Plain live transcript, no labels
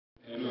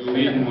To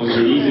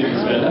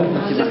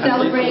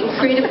celebrate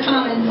Creative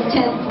Commons'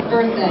 10th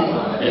birthday.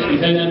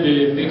 احتفالا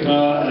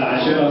بالذكرى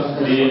العاشرة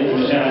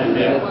للمشاعر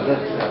الإبداعية.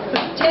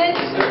 10.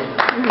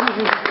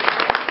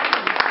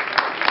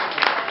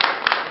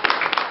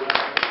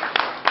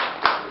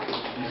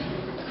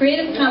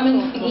 Creative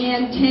Commons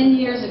began 10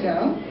 years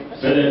ago.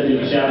 بدأت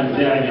المشاعر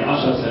الإبداعية من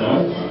 10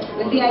 سنوات.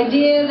 With the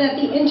idea that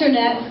the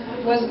internet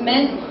was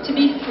meant to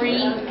be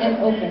free and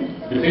open.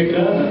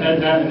 بفكرة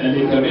مفادها أن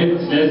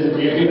الإنترنت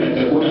يجب أن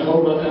تكون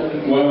حرة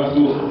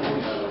ومفتوحة.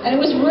 And it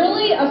was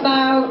really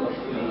about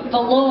the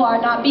law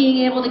not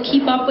being able to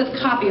keep up with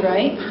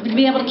copyright, to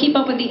be able to keep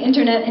up with the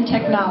internet and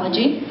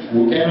technology.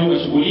 وكانوا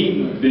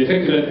مشغولين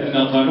بفكرة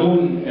أن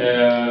القانون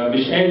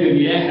مش قادر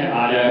يلاحق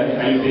على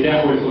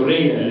الانفتاح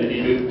والحرية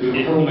التي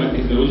تتيحهم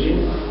التكنولوجيا.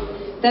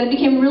 That it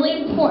became really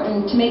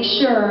important to make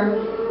sure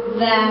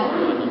that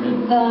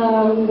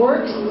the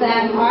works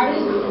that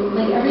artists,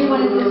 like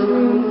everyone in this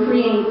room,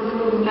 creates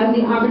have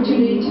the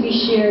opportunity to be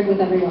shared with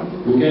everyone.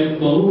 وكان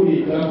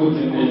ضروري تأكد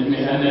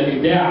أن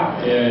الإبداع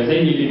زي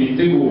اللي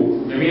بينتجه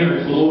جميع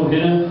الحضور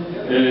هنا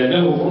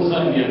له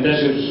فرصة أن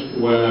ينتشر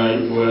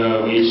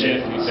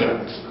ويتشاف ويتسمع.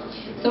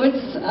 So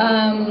it's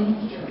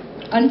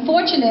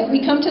unfortunate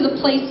we come to the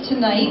place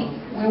tonight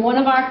where one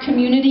of our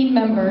community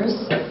members,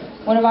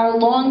 one of our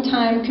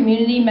longtime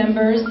community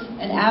members,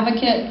 an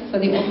advocate for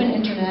the open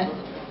internet,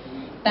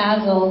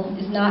 Basil,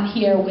 is not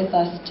here with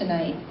us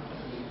tonight.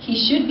 He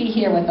should be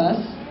here with us.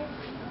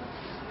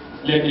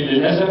 لكن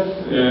للأسف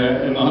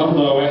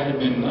النهارده واحد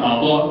من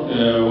أعضاء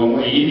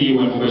ومؤيدي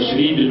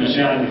والمبشرين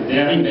بالمشاعر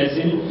الإبداعي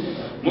باسل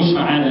مش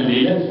معانا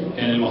الليلة،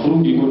 كان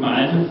المفروض يكون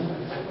معانا.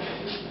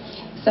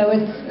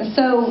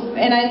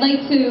 And I'd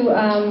like to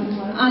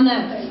on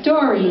that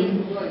story,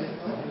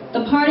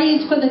 the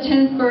parties for the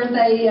 10th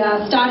birthday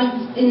started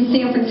in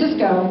San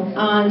Francisco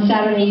on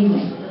Saturday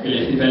evening.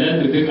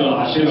 الاحتفالات بالذكرى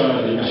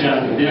العاشرة للمشاعر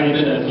الإبداعي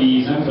بدأت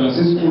في سان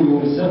فرانسيسكو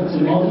يوم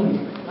السبت الماضي.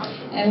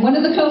 And one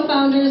of the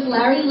co-founders,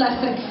 Larry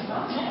Lessick,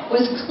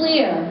 was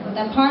clear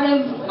that part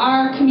of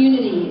our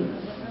community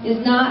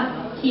is not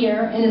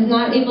here and is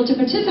not able to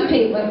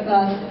participate with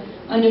us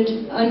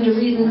under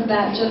reasons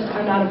that just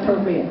are not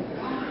appropriate.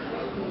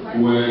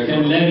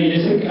 وكان لاري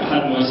ليسك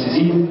أحد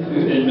مؤسسين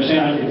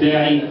المشاعر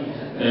الإبداعي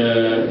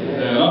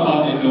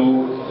رأى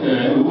إنه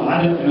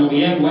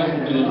غياب واحد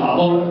من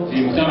الأعضاء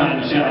في مجتمع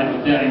المشاعر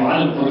الإبداعي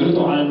وعدم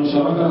قدرته على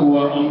المشاركة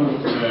هو أمر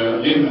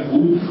غير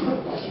مقبول.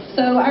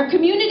 So our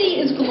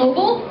community is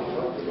global.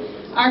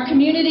 Our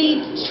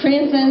community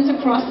transcends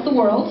across the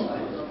world.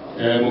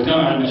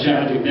 مجتمع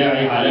المشاعر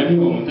الإبداعي عالمي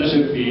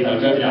ومنتشر في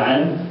أرجاء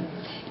العالم.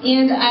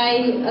 And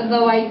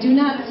though I do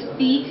not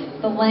speak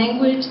the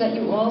language that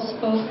you all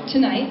spoke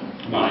tonight.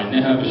 مع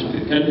إنها مش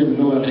بتتكلم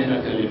اللغة اللي إحنا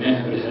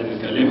اتكلمناها اللي إحنا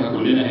بنتكلمها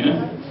كلنا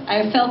هنا. I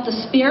have felt the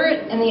spirit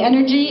and the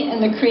energy and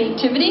the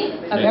creativity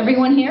of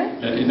everyone here.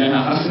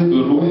 لكنها حست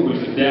بالروح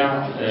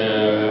والإبداع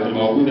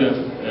الموجودة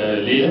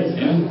ليلة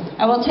هنا.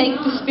 I will take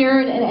the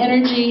spirit and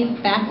energy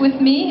back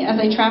with me as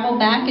I travel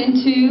back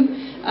into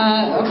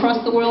across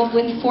the world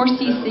with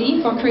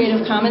 4CC for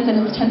Creative Commons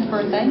and its 10th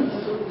birthday.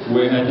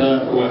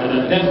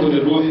 وهتاخد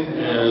الروح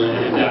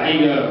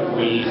الإبداعية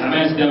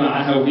والحماس ده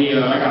معاها وهي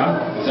راجعة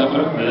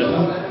مسافرة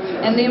بلدها.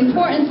 And the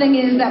important thing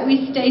is that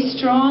we stay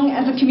strong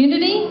as a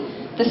community.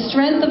 The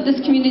strength of this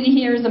community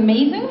here is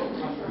amazing.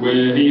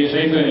 وهي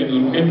شايفة إنه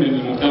المهم إن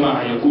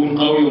المجتمع يكون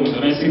قوي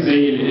ومتماسك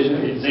زي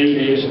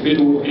اللي هي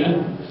شافته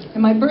هنا.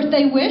 And my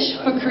birthday wish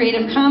for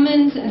Creative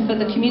Commons and for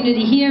the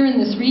community here in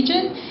this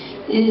region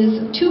is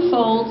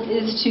twofold: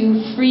 is to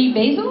free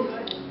Basil.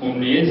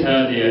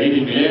 أمنيتها لعيد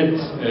الميلاد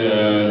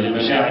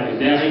للمشاعر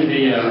الإبداعي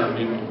هي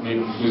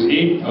من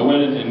جزئين،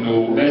 أولاً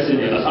إنه باسل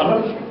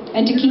يتحرر.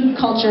 And to keep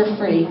culture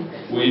free.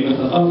 وإن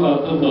الثقافة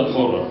تفضل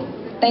حرة.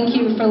 Thank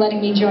you for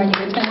letting me join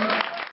you.